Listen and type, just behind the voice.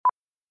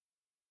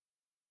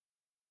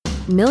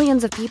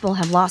Millions of people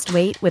have lost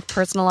weight with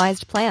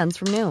personalized plans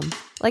from Noom.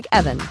 Like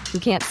Evan, who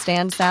can't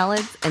stand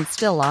salads and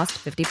still lost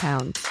 50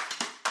 pounds.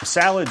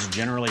 Salads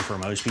generally for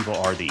most people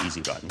are the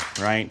easy button,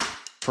 right?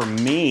 For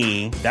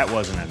me, that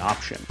wasn't an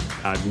option.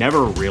 I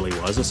never really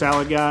was a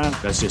salad guy.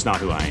 That's just not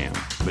who I am.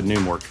 But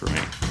Noom worked for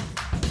me.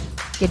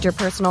 Get your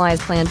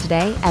personalized plan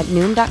today at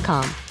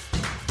Noom.com.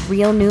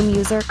 Real Noom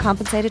user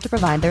compensated to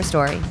provide their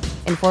story.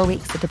 In 4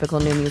 weeks, the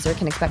typical Noom user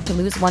can expect to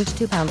lose 1 to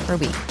 2 pounds per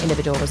week.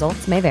 Individual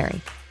results may vary.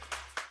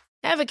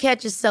 Ever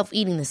catch yourself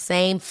eating the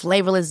same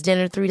flavorless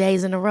dinner 3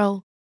 days in a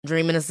row?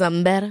 Dreaming of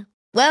something better?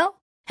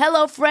 Well,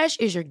 HelloFresh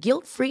is your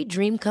guilt-free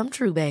dream come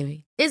true,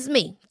 baby. It's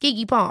me,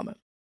 Keke Palmer.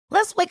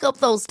 Let's wake up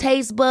those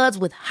taste buds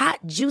with hot,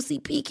 juicy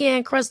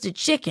pecan-crusted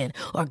chicken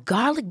or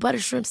garlic butter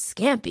shrimp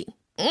scampi.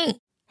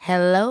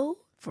 Hello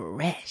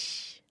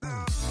Fresh.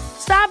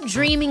 Stop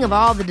dreaming of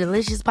all the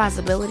delicious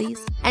possibilities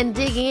and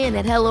dig in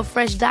at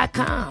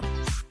HelloFresh.com.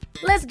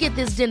 Let's get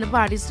this dinner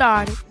party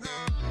started.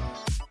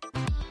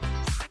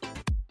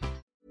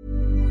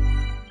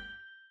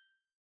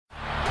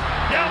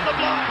 Down the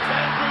block,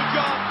 Andrew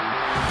John.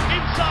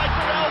 Inside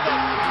for Elba.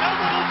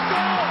 Elba will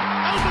score.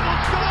 Elba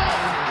will score.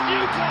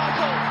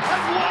 Newcastle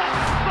have won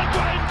the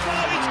Grand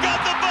Final. He's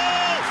got the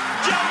ball.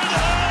 Jared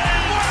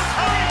Hayes.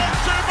 Oh,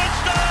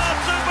 superstar,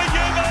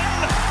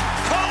 superhuman.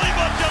 Call him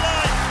what you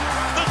like.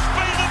 The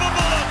speed of a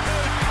bullet.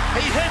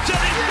 He hits it.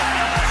 He's got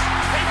it.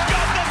 He's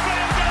got the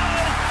field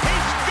goal.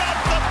 He's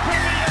got the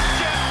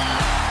premiership.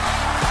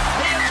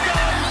 He has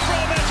gone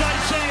from, as I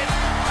said,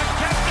 a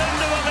captain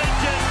to a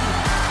legend.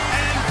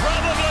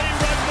 Probably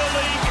rugby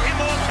league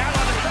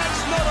immortality.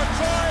 That's not a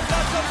try,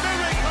 that's a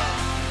miracle.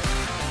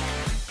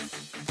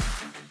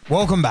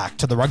 Welcome back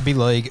to the Rugby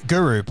League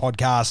Guru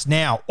podcast.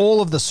 Now,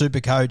 all of the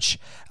Supercoach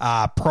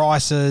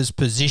prices,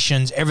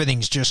 positions,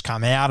 everything's just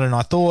come out, and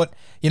I thought,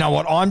 you know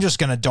what, I'm just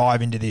going to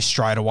dive into this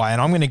straight away, and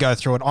I'm going to go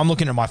through it. I'm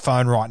looking at my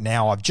phone right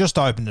now. I've just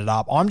opened it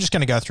up. I'm just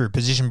going to go through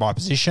position by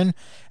position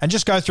and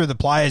just go through the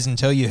players and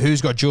tell you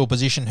who's got dual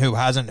position, who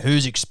hasn't,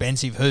 who's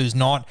expensive, who's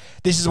not.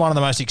 This is one of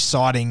the most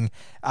exciting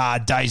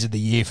days of the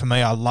year for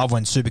me. I love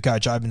when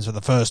Supercoach opens for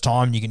the first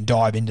time and you can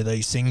dive into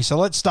these things. So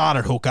let's start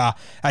at hooker.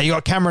 You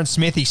got Cameron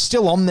Smith. He's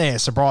still on there,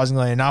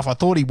 surprisingly enough. I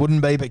thought he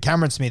wouldn't be, but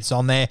Cameron Smith's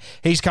on there.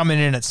 He's coming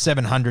in at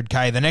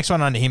 $700K. The next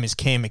one under him is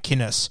Cam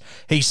McInnes.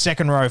 He's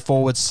second row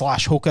forward /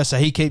 hooker, so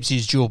he keeps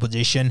his dual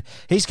position.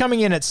 He's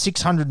coming in at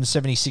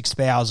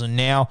 $676,000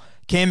 now.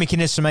 Cam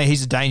McInnes, to me,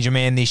 he's a danger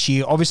man this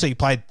year. Obviously, he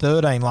played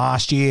 13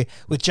 last year.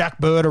 With Jack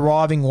Bird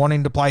arriving,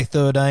 wanting to play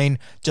 13,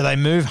 do they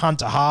move Hunt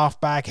to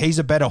halfback? He's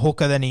a better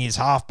hooker than he is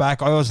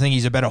halfback. I always think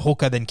he's a better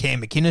hooker than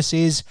Cam McInnes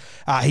is.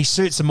 He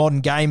suits the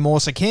modern game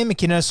more. So Cam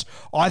McInnes,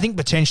 I think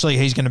potentially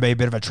he's going to be a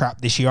bit of a trap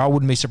this year. I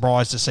wouldn't be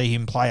surprised to see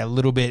him play a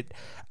little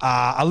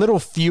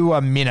fewer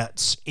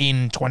minutes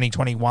in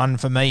 2021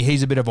 for me.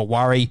 He's a bit of a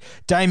worry.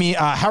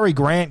 Harry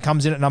Grant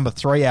comes in at number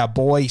 3, our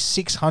boy,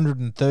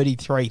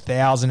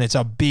 $633,000. It's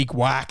a big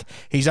whack.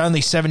 He's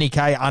only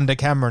 $70K under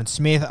Cameron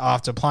Smith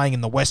after playing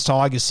in the West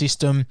Tigers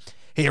system.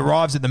 He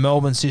arrives at the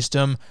Melbourne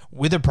system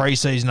with a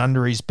preseason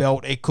under his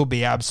belt. It could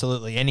be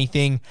absolutely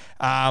anything.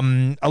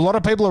 A lot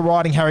of people are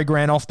writing Harry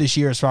Grant off this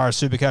year as far as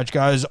Supercoach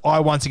goes. I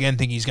once again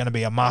think he's going to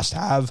be a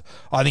must-have.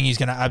 I think he's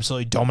going to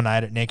absolutely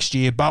dominate it next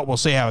year, but we'll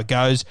see how it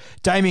goes.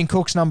 Damien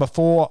Cook's number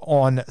 4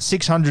 on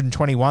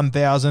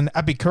 $621,000.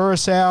 Api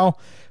Curacao,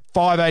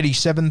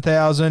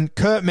 $587,000.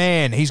 Kurt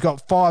Mann, he's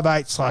got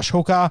 5'8" /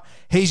 hooker.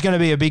 He's going to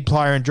be a big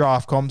player in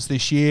draft comps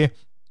this year.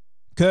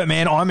 Kurt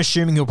Mann, I'm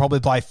assuming he'll probably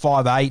play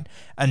 5'8"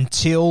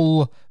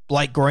 until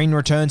Blake Green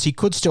returns. He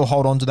could still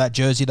hold on to that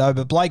jersey though,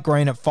 but Blake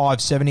Green at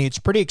 5'70", it's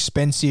pretty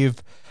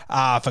expensive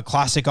for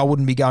Classic. I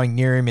wouldn't be going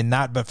near him in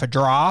that, but for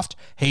draft,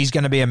 he's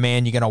going to be a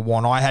man you're going to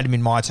want. I had him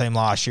in my team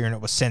last year and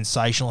it was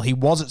sensational. He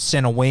was at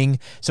centre wing,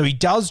 so he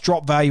does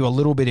drop value a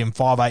little bit in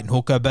 5'8" and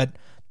hooker, but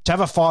to have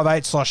a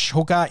 5'8" /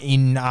 hooker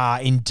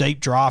in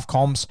deep draft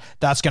comps,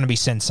 that's going to be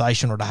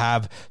sensational to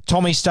have.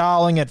 Tommy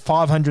Starling at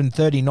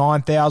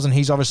 $539,000.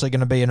 He's obviously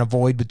going to be in a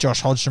void with Josh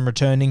Hodgson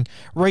returning.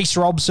 Reece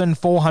Robson,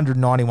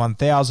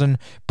 $491,000.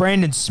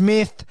 Brandon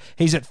Smith,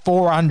 he's at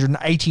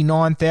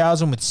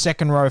 $489,000 with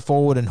second row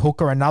forward and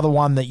hooker. Another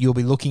one that you'll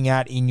be looking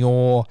at in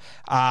your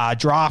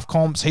draft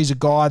comps. He's a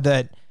guy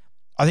that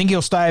I think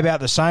he'll stay about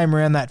the same,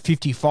 around that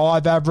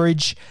 55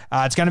 average.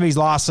 It's going to be his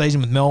last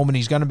season with Melbourne.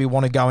 He's going to be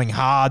going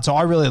hard. So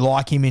I really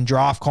like him in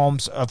draft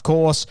comps. Of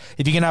course,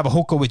 if you can have a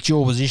hooker with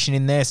dual position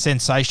in there,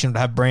 sensational to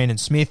have Brandon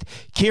Smith.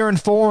 Kieran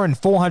Foran,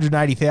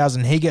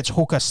 $480,000. He gets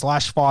hooker /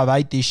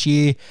 5'8" this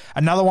year.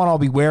 Another one I'll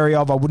be wary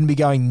of. I wouldn't be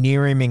going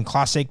near him in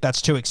Classic.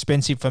 That's too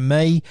expensive for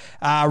me.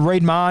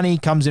 Reed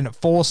Marnie comes in at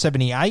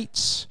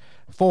 $478,000.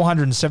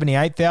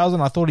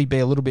 $478,000. I thought he'd be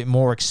a little bit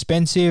more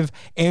expensive.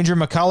 Andrew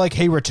McCulloch,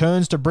 he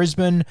returns to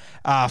Brisbane,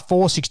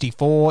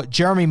 $464.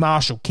 Jeremy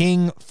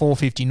Marshall-King,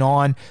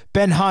 $459.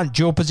 Ben Hunt,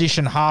 dual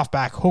position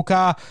halfback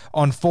hooker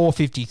on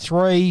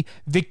 $453.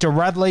 Victor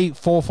Radley,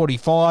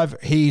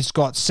 $445. He's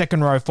got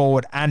second row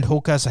forward and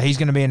hooker, so he's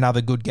going to be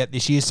another good get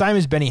this year. Same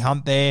as Benny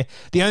Hunt there.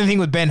 The only thing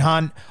with Ben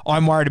Hunt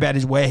I'm worried about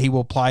is where he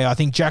will play. I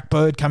think Jack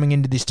Bird coming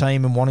into this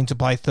team and wanting to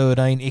play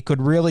 13, it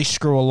could really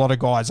screw a lot of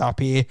guys up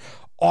here.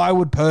 I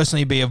would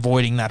personally be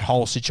avoiding that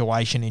whole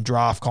situation in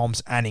draft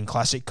comps and in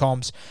classic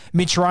comps.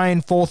 Mitch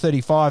Rain,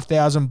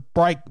 $435,000.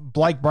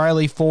 Blake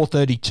Brayley,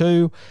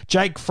 $432,000.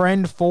 Jake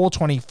Friend,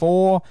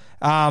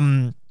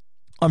 $424,000.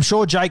 I'm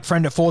sure Jake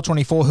Friend at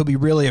 $424,000, he'll be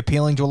really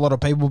appealing to a lot of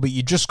people, but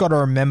you just got to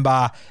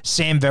remember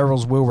Sam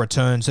Verrills will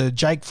return. So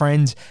Jake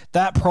Friend,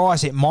 that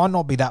price, it might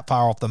not be that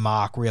far off the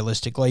mark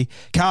realistically.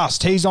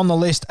 Cast, he's on the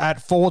list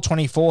at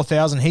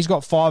 $424,000. He's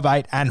got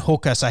 5'8" and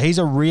hooker, so he's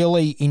a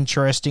really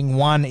interesting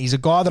one. He's a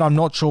guy that I'm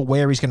not sure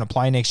where he's going to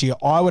play next year.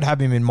 I would have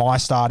him in my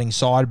starting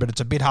side, but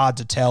it's a bit hard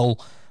to tell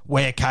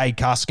where Cade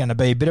Cust's going to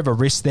be. A bit of a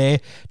risk there.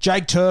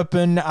 Jake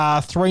Turpin,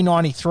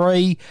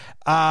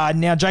 $393,000.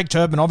 Now, Jake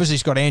Turpin obviously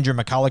has got Andrew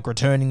McCulloch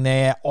returning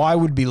there. I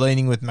would be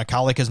leaning with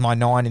McCulloch as my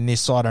 9 in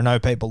this side. I know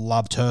people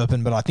love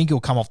Turpin, but I think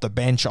he'll come off the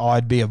bench.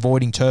 I'd be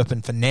avoiding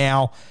Turpin for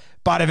now.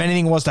 But if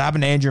anything was to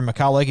happen to Andrew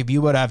McCulloch, if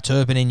you were to have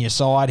Turpin in your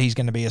side, he's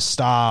going to be a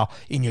star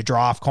in your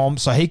draft comp.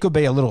 So he could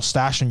be a little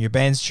stash on your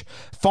bench.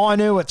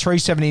 Fainu at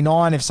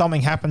 $379,000. If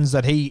something happens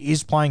that he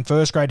is playing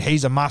first grade,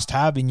 he's a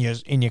must-have in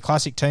your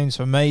classic teams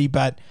for me.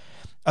 But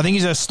I think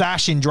he's a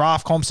stash in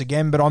draft comps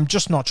again, but I'm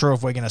just not sure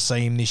if we're going to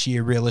see him this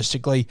year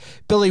realistically.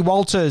 Billy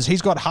Walters,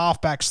 he's got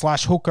halfback /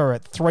 hooker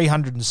at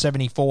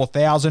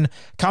 $374,000.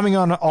 Coming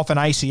on off an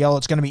ACL,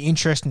 it's going to be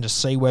interesting to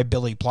see where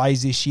Billy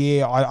plays this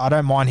year. I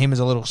don't mind him as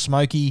a little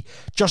smoky.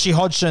 Joshy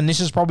Hodgson,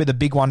 this is probably the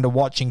big one to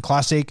watch in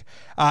Classic.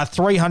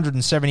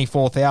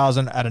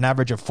 $374,000 at an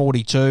average of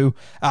 42.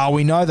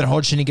 We know that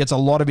Hodgson, he gets a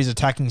lot of his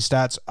attacking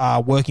stats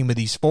working with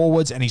his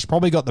forwards, and he's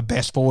probably got the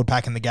best forward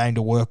pack in the game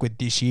to work with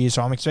this year,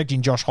 so I'm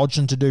expecting Josh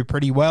Hodgson to do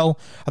pretty well.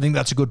 I think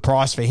that's a good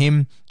price for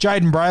him.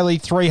 Jaden Brayley,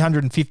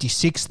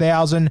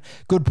 $356,000.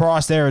 Good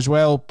price there as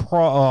well.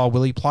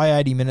 Will he play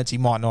 80 minutes? He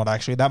might not,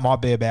 actually. That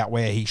might be about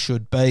where he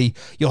should be.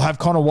 You'll have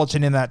Connor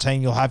Watson in that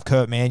team. You'll have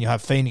Kurt Mann. You'll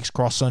have Phoenix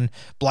Crossan,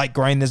 Blake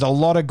Green. There's a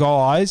lot of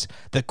guys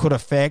that could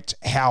affect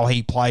how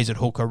he plays at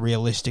hooker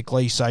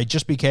realistically, so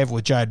just be careful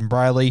with Jaden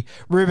Brayley.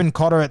 Ruben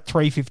Cotter at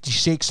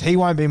 $356,000. He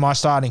won't be my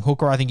starting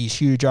hooker. I think he's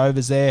huge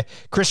overs there.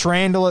 Chris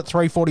Randall at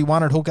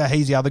 $341,000 at hooker.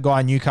 He's the other guy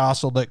in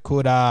Newcastle that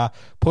could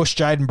push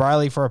Jaden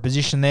Brayley for a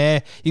position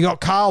there. You got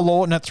Carl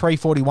Lawton at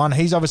 $341,000.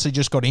 He's obviously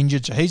just got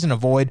injured, so he's an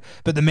avoid.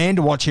 But the man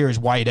to watch here is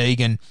Wade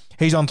Egan.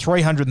 He's on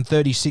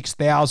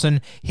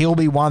 $336,000. He'll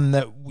be one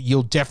that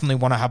you'll definitely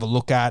want to have a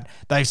look at.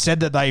 They've said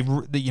that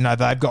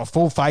they've got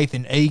full faith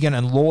in Egan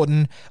and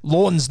Lawton.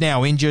 Lawton's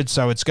now injured,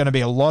 so it's going to be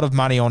a lot of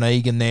money on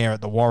Egan there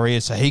at the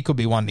Warriors, so he could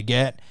be one to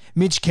get.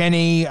 Mitch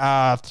Kenny,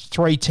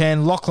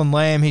 $310,000. Lachlan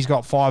Lamb, he's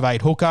got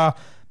 5'8" hooker.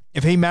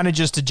 If he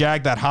manages to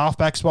jag that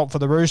halfback spot for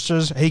the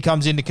Roosters, he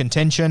comes into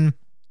contention.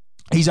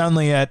 He's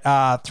only at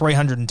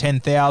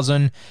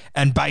 $310,000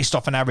 and based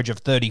off an average of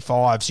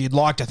 35. So you'd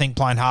like to think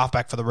playing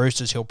halfback for the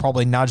Roosters, he'll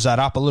probably nudge that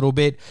up a little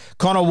bit.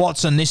 Connor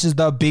Watson, this is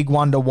the big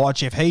one to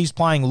watch. If he's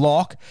playing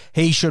lock,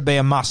 he should be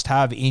a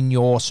must-have in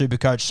your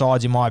Supercoach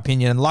sides, in my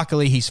opinion. And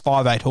luckily, he's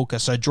 5'8" hooker.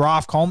 So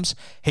draft comps,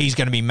 he's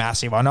going to be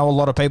massive. I know a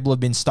lot of people have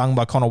been stung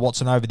by Connor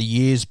Watson over the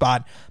years,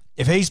 but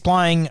if he's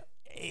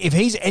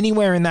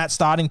anywhere in that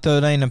starting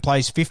 13 and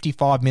plays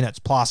 55 minutes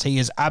plus, he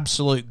is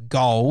absolute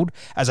gold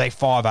as a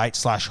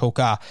 5'8" /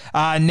 hooker.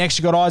 Next,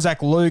 you got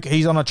Isaac Luke.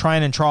 He's on a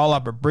train and trial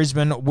up at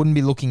Brisbane. Wouldn't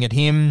be looking at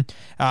him.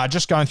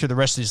 Just going through the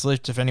rest of this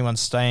list if anyone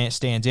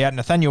stands out.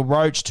 Nathaniel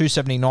Roach,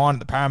 $279 at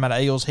the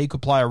Parramatta Eels. He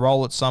could play a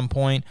role at some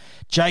point.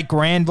 Jake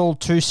Granville,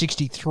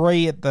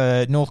 $263 at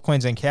the North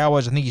Queensland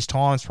Cowboys. I think his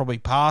time's probably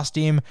past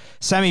him.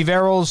 Sammy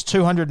Verrills,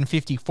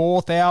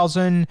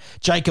 $254,000.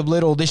 Jacob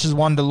Little, this is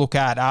one to look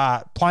at.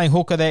 Playing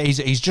hooker there.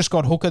 He's just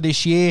got hooker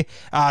this year.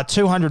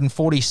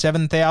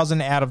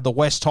 $247,000 out of the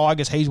West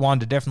Tigers. He's one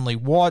to definitely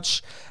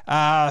watch.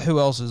 Who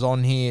else is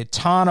on here?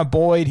 Tana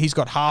Boyd. He's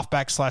got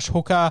halfback /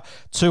 hooker.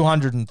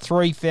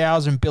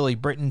 $203,000. Billy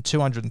Britton,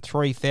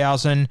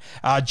 $203,000.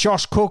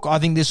 Josh Cook. I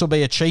think this will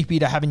be a cheapie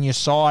to have in your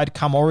side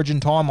come Origin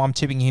time. I'm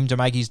tipping him to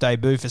make his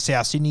debut for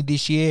South Sydney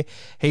this year.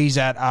 He's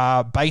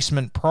at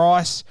basement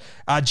price.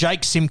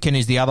 Jake Simpkin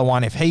is the other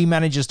one. If he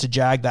manages to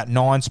jag that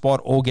 9 spot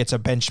or gets a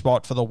bench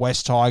spot for the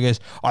West Tigers,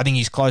 I think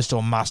he's close to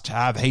a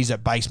must-have. He's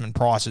at basement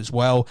price as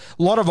well.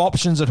 A lot of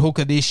options at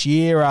hooker this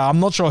year. I'm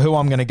not sure who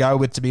I'm going to go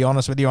with, to be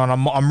honest with you, and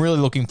I'm really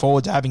looking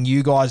forward to having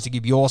you guys to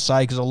give your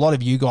say, because a lot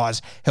of you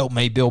guys help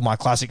me build my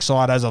classic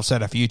side. As I've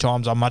said a few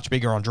times, I'm much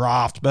bigger on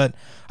draft, but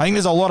I think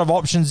there's a lot of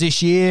options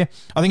this year.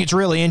 I think it's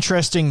really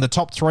interesting. The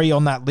top 3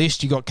 on that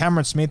list, you got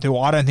Cameron Smith, who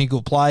I don't think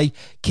will play,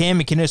 Cam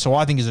McInnes, who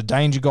I think is a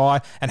danger guy,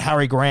 and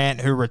Harry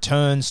Grant, who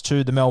returns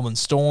to the Melbourne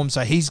Storm,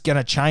 so he's going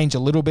to change a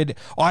little bit.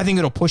 I think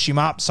it'll push him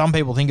up. Some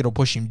people think it'll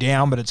push him down.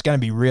 down, but it's going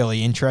to be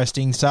really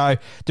interesting. So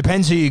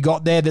depends who you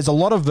got there. There's a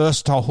lot of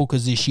versatile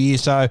hookers this year.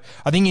 So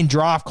I think in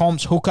draft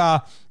comps,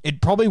 hooker,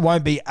 it probably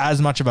won't be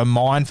as much of a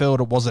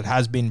minefield as it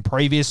has been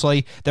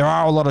previously. There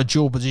are a lot of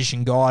dual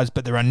position guys,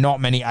 but there are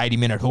not many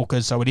 80-minute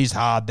hookers, so it is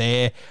hard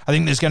there. I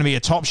think there's going to be a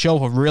top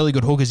shelf of really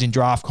good hookers in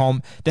draft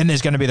comp. Then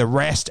there's going to be the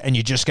rest, and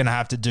you're just going to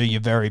have to do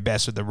your very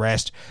best with the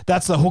rest.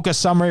 That's the hooker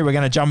summary. We're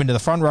going to jump into the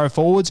front row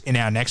forwards in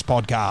our next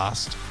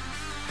podcast.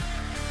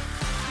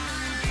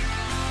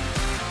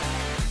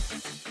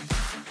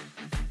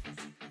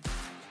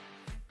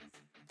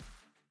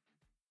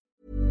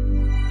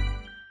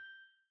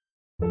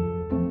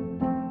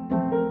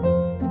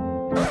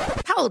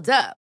 Hold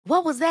up.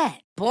 What was that?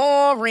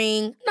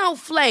 Boring. No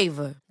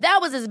flavor. That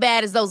was as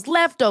bad as those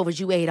leftovers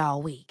you ate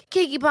all week.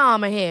 Keke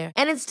Palmer here,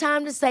 and it's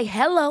time to say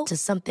hello to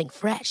something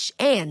fresh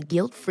and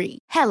guilt-free.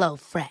 Hello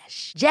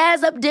Fresh.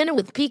 Jazz up dinner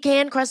with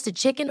pecan-crusted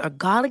chicken or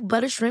garlic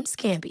butter shrimp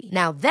scampi.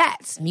 Now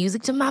that's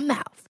music to my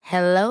mouth.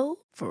 Hello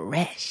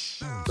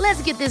Fresh.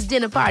 Let's get this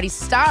dinner party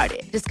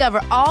started.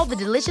 Discover all the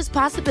delicious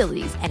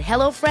possibilities at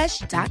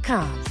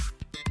HelloFresh.com.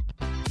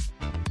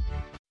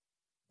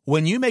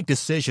 When you make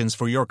decisions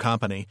for your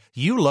company,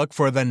 you look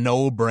for the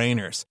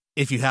no-brainers.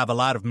 If you have a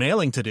lot of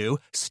mailing to do,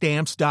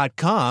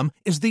 Stamps.com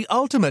is the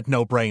ultimate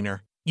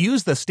no-brainer.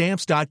 Use the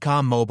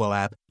Stamps.com mobile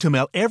app to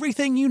mail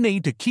everything you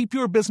need to keep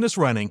your business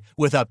running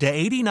with up to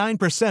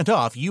 89%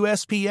 off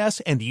USPS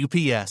and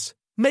UPS.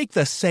 Make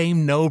the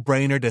same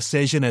no-brainer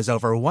decision as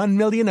over 1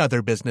 million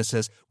other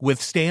businesses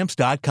with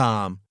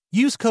Stamps.com.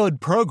 Use code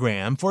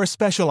PROGRAM for a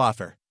special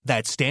offer.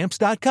 That's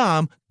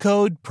Stamps.com,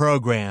 code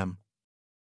PROGRAM.